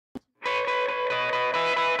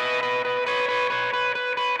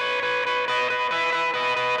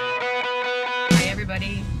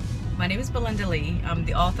My name is Belynda Lee. I'm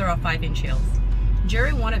the author of 5-Inch Heels.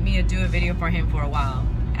 Gerry wanted me to do a video for him for a while,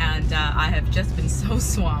 and I have just been so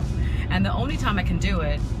swamped. And the only time I can do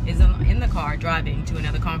it is in the car driving to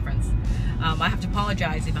another conference. I have to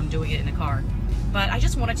apologize if I'm doing it in the car. But I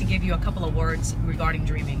just wanted to give you a couple of words regarding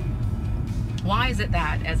dreaming. Why is it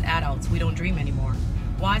that as adults we don't dream anymore?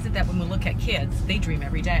 Why is it that when we look at kids, they dream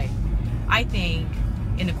every day? I think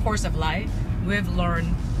in the course of life, we've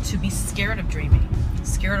learned to be scared of dreaming,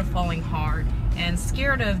 scared of falling hard, and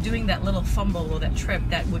scared of doing that little fumble or that trip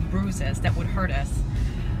that would bruise us, that would hurt us.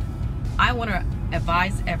 I want to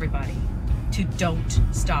advise everybody to don't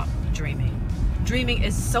stop dreaming. Dreaming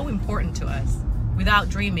is so important to us. Without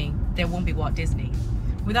dreaming, there won't be Walt Disney.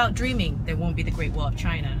 Without dreaming, there won't be the Great Wall of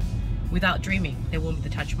China. Without dreaming, there won't be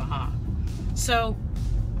the Taj Mahal. So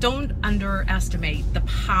don't underestimate the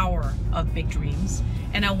power of big dreams.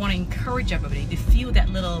 And I want to encourage everybody to feel that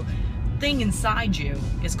little thing inside you.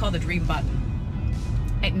 It's called the dream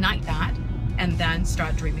button. Ignite that and then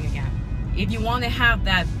start dreaming again. If you want to have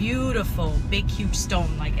that beautiful, big, huge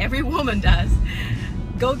stone like every woman does,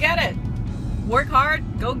 go get it. Work hard,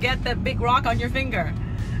 go get that big rock on your finger.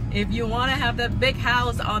 If you want to have that big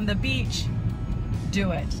house on the beach,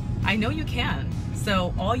 do it. I know you can.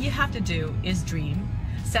 So all you have to do is dream,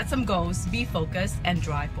 set some goals, be focused, and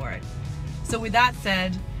drive for it. So with that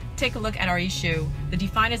said, take a look at our issue, the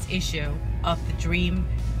Defyeneurs issue of the dream,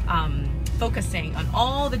 focusing on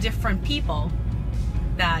all the different people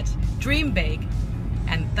that dream big,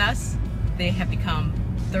 and thus they have become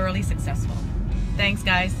thoroughly successful. Thanks,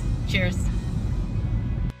 guys. Cheers.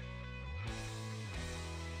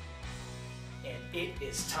 And it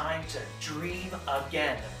is time to dream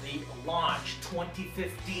again. The launch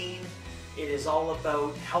 2015. It is all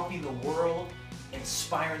about helping the world,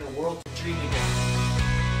 inspiring the world to dream again.